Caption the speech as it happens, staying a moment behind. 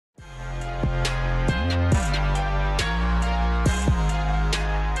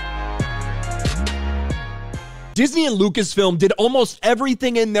Disney and Lucasfilm did almost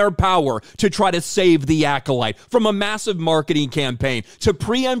everything in their power to try to save the Acolyte, from a massive marketing campaign to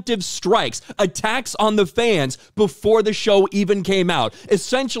preemptive strikes, attacks on the fans before the show even came out,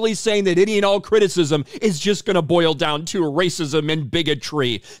 essentially saying that any and all criticism is just going to boil down to racism and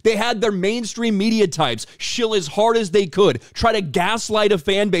bigotry. They had their mainstream media types shill as hard as they could, try to gaslight a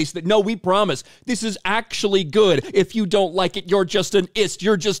fan base that, no, we promise, this is actually good. If you don't like it, you're just an ist,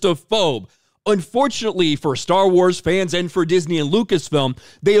 you're just a phobe. Unfortunately for Star Wars fans and for Disney and Lucasfilm,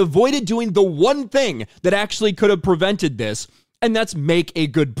 they avoided doing the one thing that actually could have prevented this, and that's make a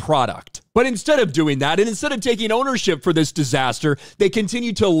good product. But instead of doing that, and instead of taking ownership for this disaster, they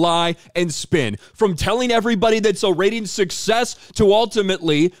continue to lie and spin. From telling everybody that's a rating success to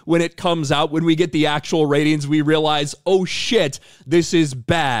ultimately, when it comes out, when we get the actual ratings, we realize, oh shit, this is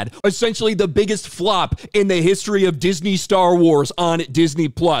bad. Essentially the biggest flop in the history of Disney Star Wars on Disney+,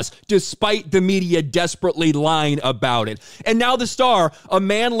 despite the media desperately lying about it. And now the star,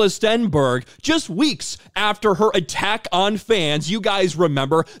 Amandla Stenberg, just weeks after her attack on fans, you guys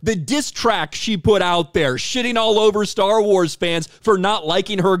remember, the diss track she put out there, shitting all over Star Wars fans for not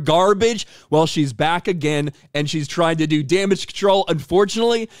liking her garbage. Well, she's back again, and she's trying to do damage control.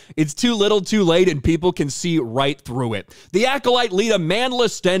 Unfortunately, it's too little too late, and people can see right through it. The Acolyte lead Amandla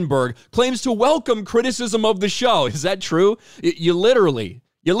Stenberg claims to welcome criticism of the show. Is that true? You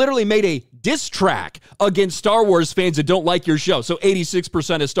literally made a diss track against Star Wars fans that don't like your show. So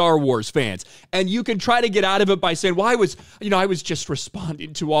 86% of Star Wars fans. And you can try to get out of it by saying, well, I was just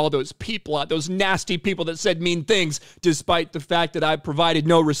responding to all those people, those nasty people that said mean things, despite the fact that I provided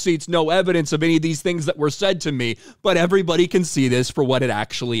no receipts, no evidence of any of these things that were said to me. But everybody can see this for what it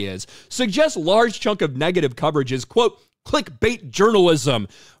actually is. Suggests large chunk of negative coverage is, quote, clickbait journalism.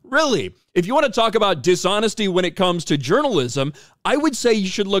 Really, if you want to talk about dishonesty when it comes to journalism, I would say you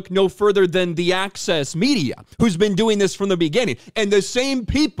should look no further than the Access Media, who's been doing this from the beginning. And the same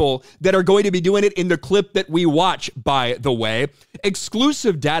people that are going to be doing it in the clip that we watch, by the way.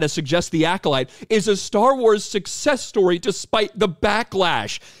 Exclusive data suggests The Acolyte is a Star Wars success story despite the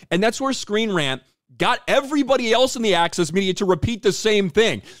backlash. And that's where Screen Rant got everybody else in the Access Media to repeat the same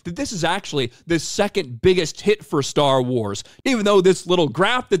thing, that this is actually the second biggest hit for Star Wars. Even though this little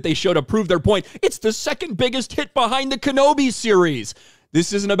graph that they showed to prove their point, it's the second biggest hit behind the Kenobi series.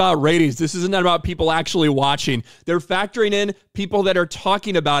 This isn't about ratings. This isn't about people actually watching. They're factoring in people that are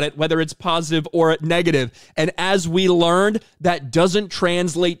talking about it, whether it's positive or negative. And as we learned, that doesn't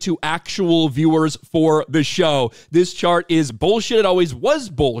translate to actual viewers for the show. This chart is bullshit. It always was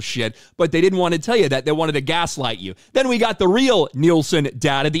bullshit, but they didn't want to tell you that. They wanted to gaslight you. Then we got the real Nielsen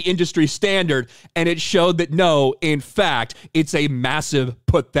data, the industry standard, and it showed that no, in fact, it's a massive,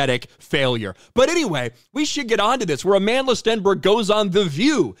 pathetic failure. But anyway, we should get on to this, where Amandla Stenberg goes on The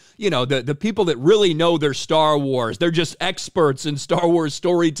View. You know, the people that really know their Star Wars. They're just experts in Star Wars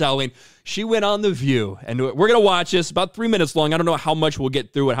storytelling. She went on The View, and we're going to watch this, about 3 minutes long. I don't know how much we'll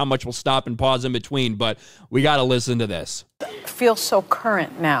get through it, how much we'll stop and pause in between, but we got to listen to this. Feels so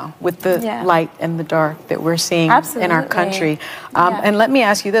current now with the light and the dark that we're seeing in our country. And let me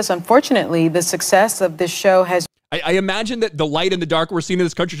ask you this. Unfortunately, the success of this show has... I imagine that the light and the dark we're seeing in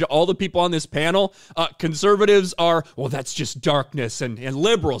this country, to all the people on this panel, conservatives are, well, that's just darkness, and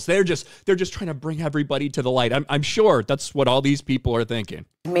liberals, they're just trying to bring everybody to the light. I'm sure that's what all these people are thinking.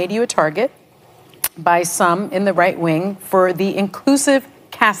 Made you a target by some in the right wing for the inclusive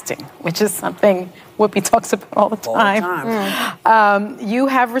casting, which is something Whoopi talks about all the time. You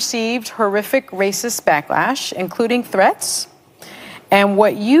have received horrific racist backlash, including threats, and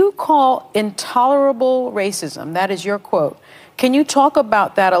what you call intolerable racism. That is your quote. Can you talk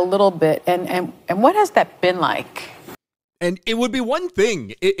about that a little bit, and what has that been like? And it would be one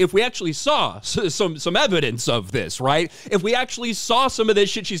thing if we actually saw some evidence of this, right? If we actually saw some of this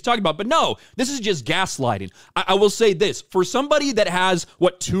shit she's talking about. But no, this is just gaslighting. I will say this. For somebody that has,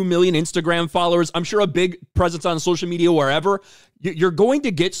 2 million Instagram followers, I'm sure a big presence on social media wherever, you're going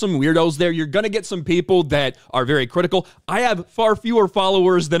to get some weirdos there. You're going to get some people that are very critical. I have far fewer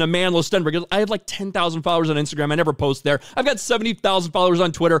followers than Amandla Stenberg. I have like 10,000 followers on Instagram. I never post there. I've got 70,000 followers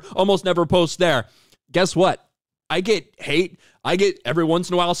on Twitter. Almost never post there. Guess what? I get hate. I get every once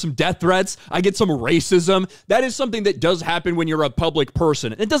in a while some death threats. I get some racism. That is something that does happen when you're a public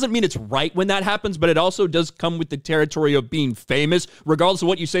person. It doesn't mean it's right when that happens, but it also does come with the territory of being famous. Regardless of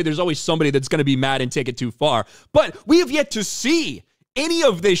what you say, there's always somebody that's going to be mad and take it too far. But we have yet to see any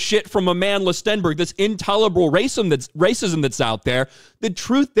of this shit from Amandla Stenberg, this intolerable racism that's out there. The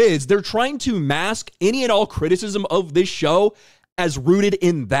truth is, they're trying to mask any and all criticism of this show as rooted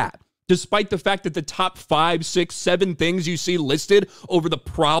in that. Despite the fact that the top 5, 6, 7 things you see listed over the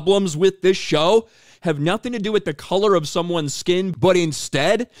problems with this show have nothing to do with the color of someone's skin, but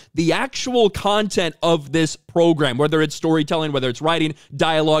instead the actual content of this program, whether it's storytelling, whether it's writing,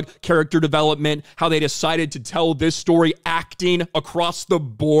 dialogue, character development, how they decided to tell this story, acting across the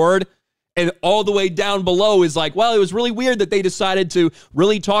board. And all the way down below is like, well, it was really weird that they decided to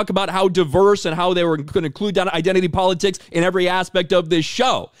really talk about how diverse and how they were going to include identity politics in every aspect of this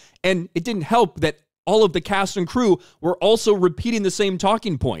show. And it didn't help that all of the cast and crew were also repeating the same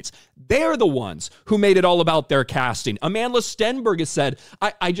talking points. They're the ones who made it all about their casting. Amanda Stenberg has said,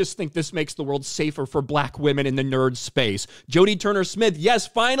 I just think this makes the world safer for black women in the nerd space. Jodie Turner-Smith, yes,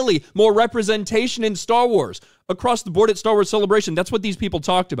 finally, more representation in Star Wars. Across the board at Star Wars Celebration, that's what these people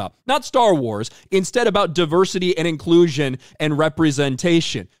talked about. Not Star Wars, instead about diversity and inclusion and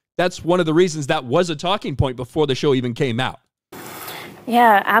representation. That's one of the reasons that was a talking point before the show even came out.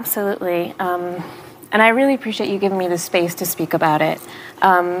 Yeah, absolutely. And I really appreciate you giving me the space to speak about it.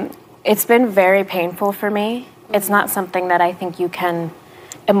 It's been very painful for me. It's not something that I think you can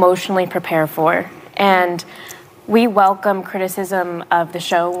emotionally prepare for. And we welcome criticism of the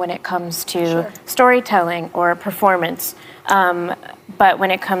show when it comes to storytelling or performance. But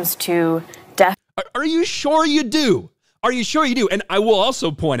when it comes to death... Are you sure you do? Are you sure you do? And I will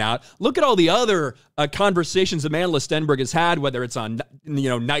also point out, look at all the other conversations Amanda Stenberg has had, whether it's on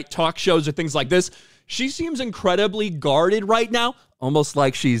night talk shows or things like this. She seems incredibly guarded right now, almost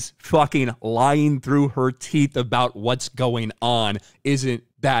like she's fucking lying through her teeth about what's going on. Isn't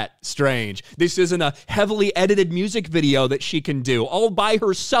that strange? This isn't a heavily edited music video that she can do all by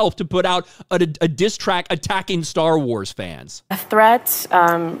herself to put out a diss track attacking Star Wars fans. Threats,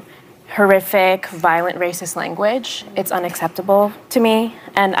 horrific, violent, racist language, it's unacceptable to me.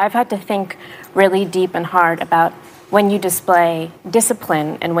 And I've had to think really deep and hard about when you display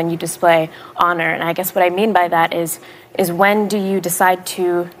discipline and when you display honor. And I guess what I mean by that is when do you decide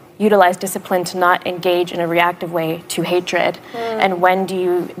to utilize discipline to not engage in a reactive way to hatred? And when do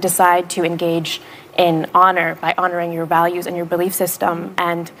you decide to engage in honor by honoring your values and your belief system?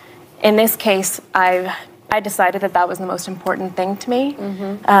 And in this case, I decided that that was the most important thing to me,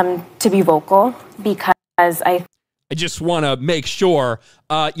 to be vocal, because I just want to make sure,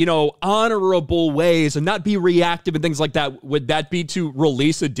 honorable ways and not be reactive and things like that. Would that be to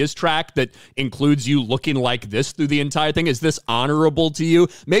release a diss track that includes you looking like this through the entire thing? Is this honorable to you?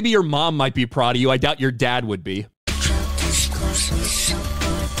 Maybe your mom might be proud of you. I doubt your dad would be.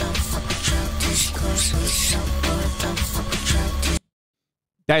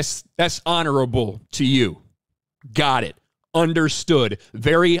 That's honorable to you. Got it. Understood.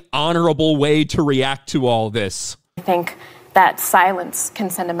 Very honorable way to react to all this. I think that silence can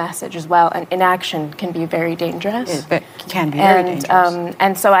send a message as well, and inaction can be very dangerous. It can be very dangerous.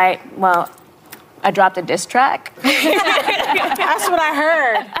 And so I dropped a diss track. That's what I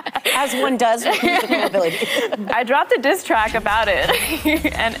heard, as one does with musical ability. I dropped a diss track about it,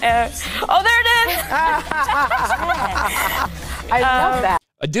 and there it is. I love that.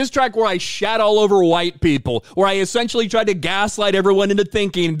 A diss track where I shat all over white people, where I essentially tried to gaslight everyone into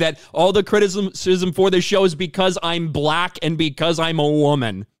thinking that all the criticism for this show is because I'm black and because I'm a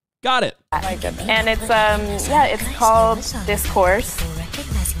woman. Got it. My goodness. And it's it's called Discourse.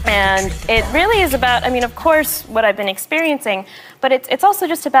 And it really is about, of course, what I've been experiencing, but it's also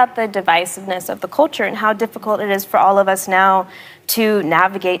just about the divisiveness of the culture and how difficult it is for all of us now to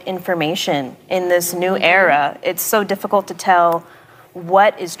navigate information in this new era. It's so difficult to tell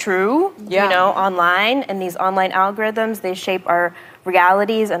what is true, online, and these online algorithms, they shape our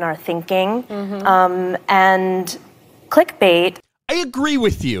realities and our thinking, and clickbait. I agree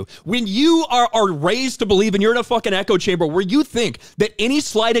with you. When you are raised to believe and you're in a fucking echo chamber where you think that any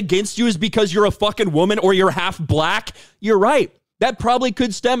slight against you is because you're a fucking woman or you're half black, you're right. That probably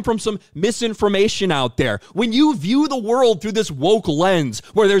could stem from some misinformation out there. When you view the world through this woke lens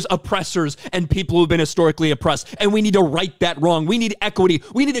where there's oppressors and people who've been historically oppressed, and we need to right that wrong. We need equity.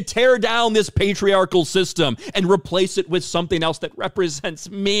 We need to tear down this patriarchal system and replace it with something else that represents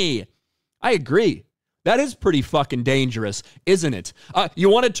me. I agree. That is pretty fucking dangerous, isn't it? You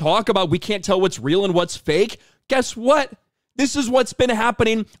want to talk about we can't tell what's real and what's fake? Guess what? This is what's been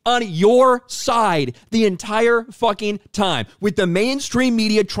happening on your side the entire fucking time, with the mainstream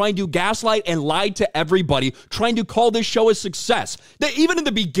media trying to gaslight and lie to everybody, trying to call this show a success. Even in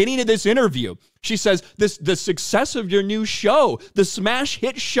the beginning of this interview, she says, the success of your new show, the smash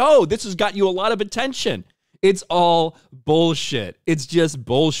hit show, this has got you a lot of attention. It's all bullshit. It's just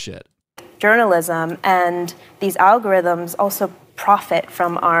bullshit. Journalism and these algorithms also profit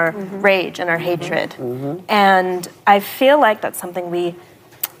from our rage and our hatred. And I feel like that's something we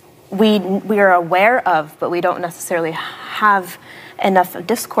are aware of, but we don't necessarily have enough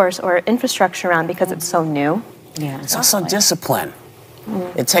discourse or infrastructure around because it's so new. Yeah, it's also discipline.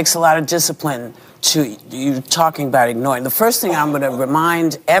 It takes a lot of discipline to, you talking about ignoring. The first thing I'm going to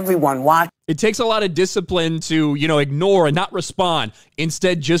remind everyone watching. It takes a lot of discipline to, you know, ignore and not respond.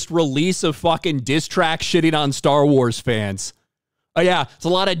 Instead, just release a fucking diss track shitting on Star Wars fans. Oh yeah, it's a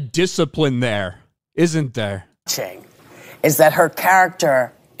lot of discipline there, isn't there? Is that her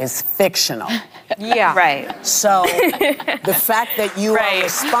character is fictional. Yeah. Right. So the fact that you are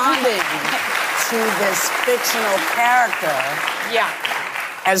responding to this fictional character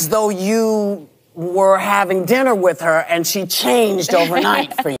as though you were having dinner with her and she changed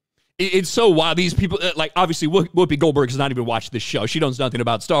overnight for you. It's so wild. These people, like, obviously, Whoopi Goldberg has not even watched this show. She knows nothing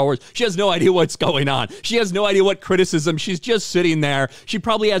about Star Wars. She has no idea what's going on. She has no idea what criticism. She's just sitting there. She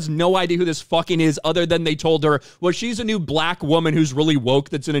probably has no idea who this fucking is, other than they told her, well, she's a new black woman who's really woke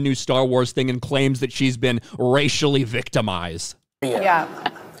that's in a new Star Wars thing and claims that she's been racially victimized. Yeah.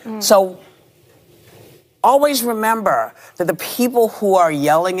 So always remember that the people who are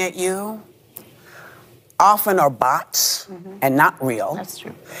yelling at you often are bots and not real. That's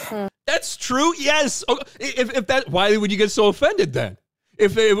true. That's true, yes. If that, why would you get so offended then?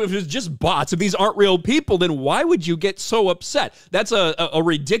 If it's just bots, if these aren't real people, then why would you get so upset? That's a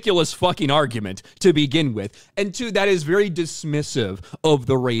ridiculous fucking argument to begin with. And two, that is very dismissive of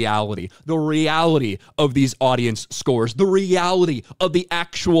the reality of these audience scores, the reality of the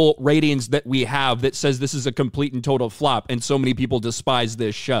actual ratings that we have that says this is a complete and total flop and so many people despise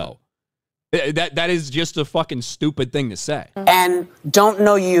this show. That is just a fucking stupid thing to say. And don't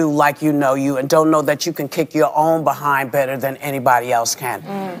know you like you know you, and don't know that you can kick your own behind better than anybody else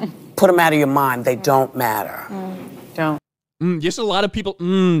can. Put them out of your mind. They don't matter. Don't. Just a lot of people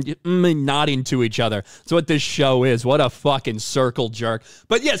nodding to each other. That's what this show is. What a fucking circle jerk.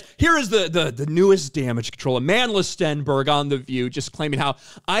 But yes, here is the newest damage control. Amanda Stenberg on The View just claiming how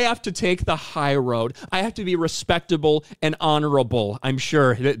I have to take the high road. I have to be respectable and honorable. I'm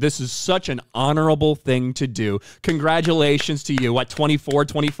sure this is such an honorable thing to do. Congratulations to you, 24,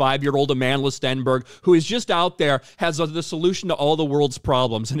 25-year-old Amanda Stenberg, who is just out there, has the solution to all the world's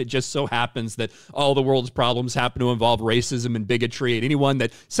problems. And it just so happens that all the world's problems happen to involve racism and bigotry, and anyone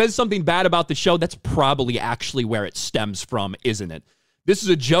that says something bad about the show, that's probably actually where it stems from, isn't it? This is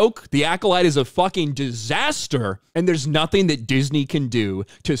a joke. The Acolyte is a fucking disaster, and there's nothing that Disney can do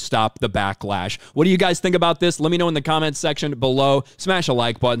to stop the backlash. What do you guys think about this? Let me know in the comments section below. Smash a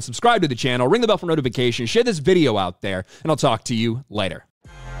like button, subscribe to the channel, ring the bell for notifications, share this video out there, and I'll talk to you later.